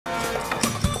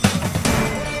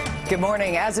Good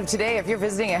morning. As of today, if you're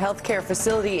visiting a healthcare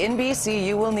facility in BC,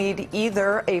 you will need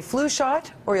either a flu shot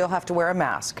or you'll have to wear a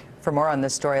mask. For more on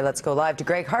this story, let's go live to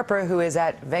Greg Harper, who is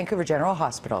at Vancouver General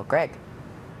Hospital. Greg.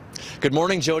 Good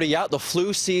morning, Jody. Yeah, the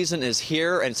flu season is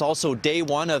here, and it's also day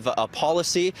one of a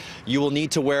policy. You will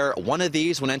need to wear one of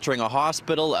these when entering a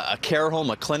hospital, a care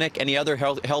home, a clinic, any other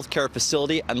healthcare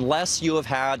facility, unless you have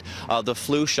had the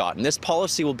flu shot. And this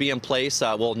policy will be in place,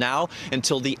 now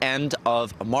until the end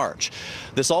of March.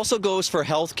 This also goes for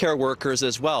healthcare workers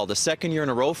as well. The second year in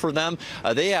a row for them,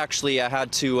 they actually had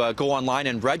to go online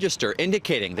and register,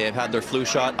 indicating they have had their flu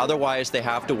shot. Otherwise, they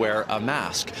have to wear a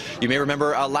mask. You may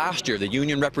remember last year, the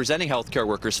union representing healthcare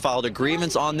workers filed a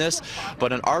grievance on this,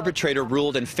 but an arbitrator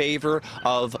ruled in favor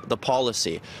of the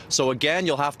policy. So again,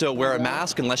 you'll have to wear a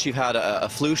mask unless you've had a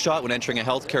flu shot when entering a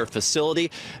healthcare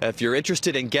facility. If you're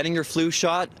interested in getting your flu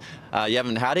shot, you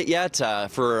haven't had it yet,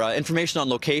 for information on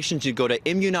locations, you go to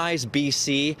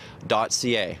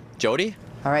immunizebc.ca. Jody?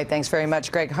 All right, thanks very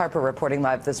much. Greg Harper reporting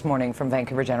live this morning from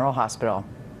Vancouver General Hospital.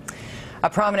 A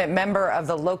prominent member of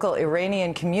the local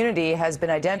Iranian community has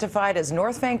been identified as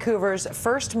North Vancouver's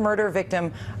first murder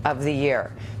victim of the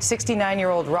year.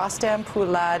 69-year-old Rostam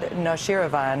Poulad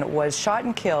Noshirivan was shot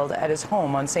and killed at his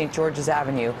home on St. George's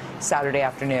Avenue Saturday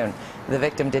afternoon. The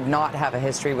victim did not have a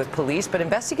history with police, but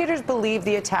investigators believe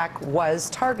the attack was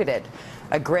targeted.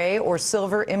 A gray or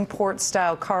silver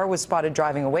import-style car was spotted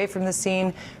driving away from the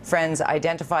scene. Friends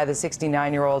identify the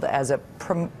 69-year-old as a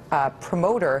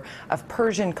promoter of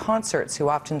Persian concerts who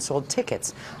often sold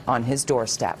tickets on his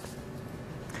doorstep.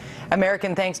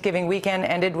 American Thanksgiving weekend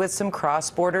ended with some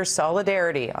cross-border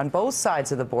solidarity. On both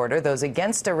sides of the border, those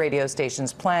against a radio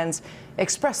station's plans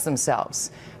expressed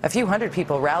themselves. A few hundred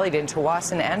people rallied in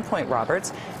Tawasin and Point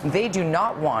Roberts. They do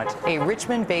not want a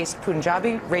Richmond-based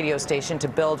Punjabi radio station to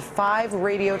build 5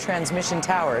 radio transmission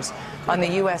towers on the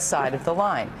U.S. side of the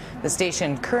line. The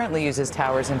station currently uses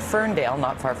towers in Ferndale,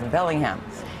 not far from Bellingham.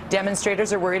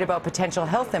 Demonstrators are worried about potential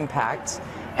health impacts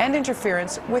and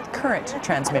interference with current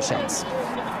transmissions.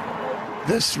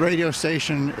 This radio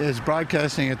station is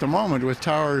broadcasting at the moment with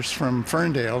towers from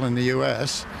Ferndale in the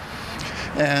U.S.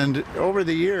 And over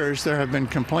the years, there have been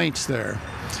complaints there.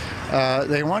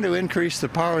 They want to increase the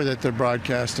power that they're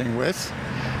broadcasting with,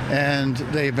 and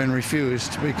they've been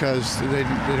refused because they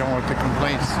don't want the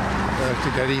complaints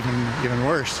to get even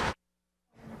worse.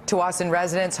 Tawasin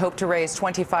residents hope to raise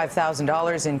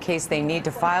 $25,000 in case they need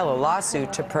to file a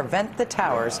lawsuit to prevent the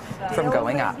towers from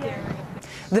going up.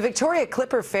 The Victoria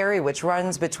Clipper ferry, which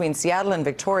runs between Seattle and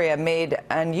Victoria, made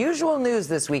unusual news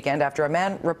this weekend after a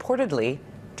man reportedly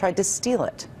tried to steal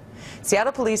it.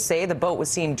 Seattle police say the boat was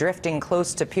seen drifting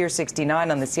close to Pier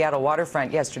 69 on the Seattle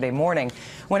waterfront yesterday morning.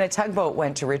 When a tugboat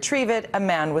went to retrieve it, a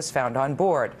man was found on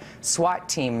board. SWAT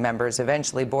team members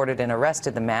eventually boarded and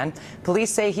arrested the man.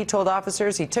 Police say he told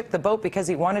officers he took the boat because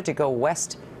he wanted to go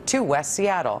west to West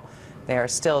Seattle. They are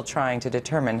still trying to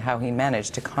determine how he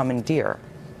managed to commandeer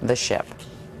the ship.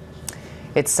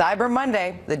 It's Cyber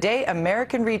Monday, the day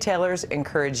American retailers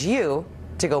encourage you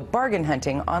to go bargain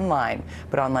hunting online.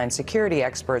 But online security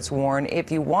experts warn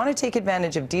if you want to take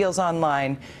advantage of deals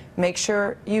online, make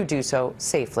sure you do so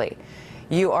safely.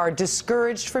 You are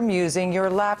discouraged from using your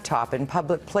laptop in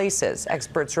public places.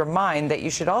 Experts remind that you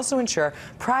should also ensure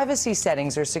privacy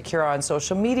settings are secure on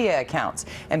social media accounts,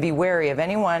 and be wary of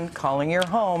anyone calling your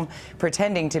home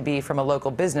pretending to be from a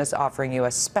local business offering you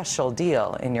a special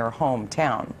deal in your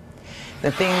hometown.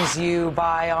 The things you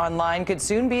buy online could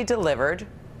soon be delivered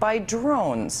by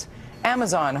drones.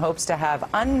 Amazon hopes to have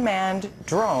unmanned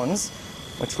drones,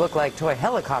 which look like toy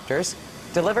helicopters,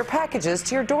 deliver packages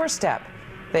to your doorstep.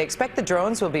 They expect the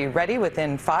drones will be ready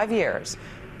within 5 years.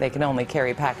 They can only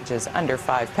carry packages under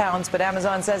 5 pounds, but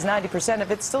Amazon says 90%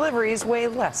 of its deliveries weigh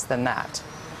less than that.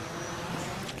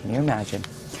 Can you imagine?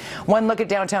 One look at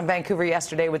downtown Vancouver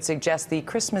yesterday would suggest the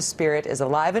Christmas spirit is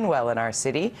alive and well in our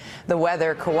city. The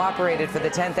weather cooperated for the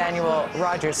 10th annual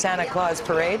Rogers Santa Claus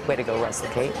Parade. Way to go, Russ the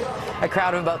Cape. A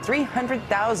crowd of about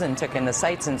 300,000 took in the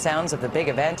sights and sounds of the big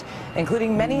event,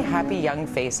 including many happy young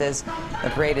faces. The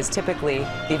parade is typically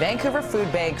the Vancouver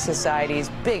Food Bank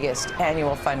Society's biggest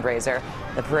annual fundraiser.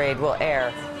 The parade will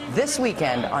air this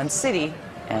weekend on City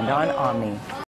and on Omni.